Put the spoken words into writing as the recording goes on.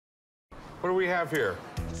What do we have here?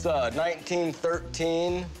 It's a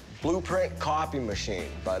 1913 blueprint copy machine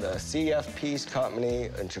by the CF Peace Company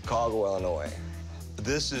in Chicago, Illinois.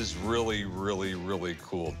 This is really, really, really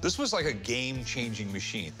cool. This was like a game-changing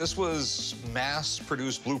machine. This was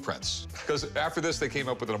mass-produced blueprints. Because after this, they came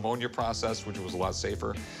up with an ammonia process, which was a lot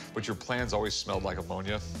safer. But your plans always smelled like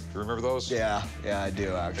ammonia. Do you remember those? Yeah, I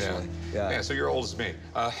do, actually. Yeah, so you're old as me.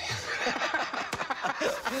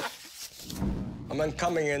 I'm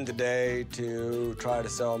coming in today to try to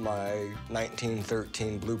sell my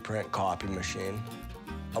 1913 blueprint copy machine.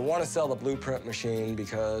 I want to sell the blueprint machine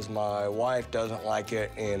because my wife doesn't like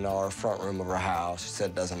it in our front room of her house. She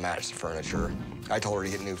said it doesn't match the furniture. I told her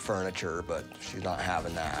to get new furniture, but she's not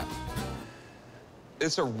having that.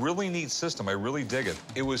 It's a really neat system. I really dig it.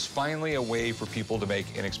 It was finally a way for people to make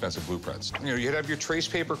inexpensive blueprints. You know, you'd have your trace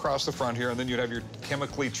paper across the front here, and then you'd have your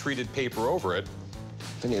chemically treated paper over it.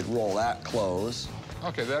 Then you'd roll that close.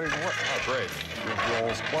 Okay, that didn't work. Oh, great. It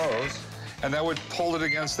rolls close. And that would pull it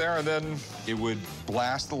against there, and then it would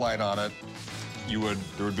blast the light on it. There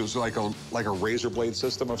would be like a razor blade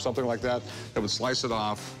system or something like that that would slice it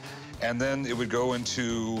off, and then it would go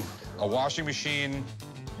into a washing machine,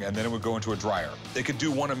 and then it would go into a dryer. It could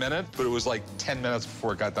do one a minute, but it was like 10 minutes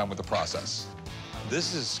before it got done with the process.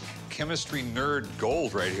 This is chemistry nerd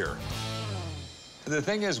gold right here. The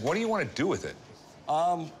thing is, what do you want to do with it?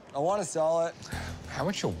 I want to sell it. How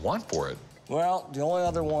much you want for it? Well, the only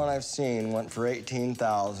other one I've seen went for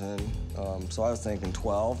 $18,000, so I was thinking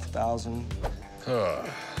 $12,000.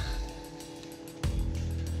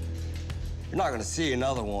 You're not going to see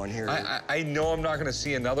another one here. I know I'm not going to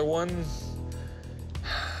see another one.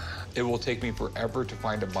 It will take me forever to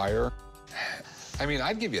find a buyer. I mean,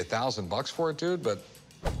 I'd give you $1,000 for it, dude, but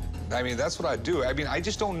I mean, that's what I'd do. I mean, I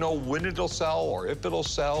just don't know when it'll sell or if it'll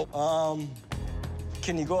sell.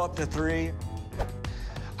 Can you go up to 3?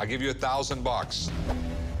 I'll give you $1,000.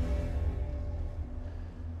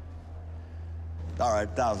 All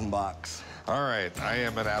right, $1,000. All right, I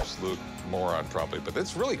am an absolute moron probably, but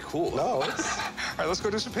it's really cool. No, it's... All right, let's go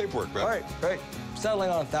do some paperwork, man. All right, great. Settling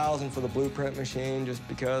on $1,000 for the blueprint machine just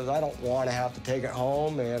because I don't want to have to take it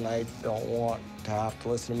home, and I don't want to have to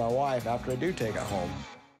listen to my wife after I do take it home.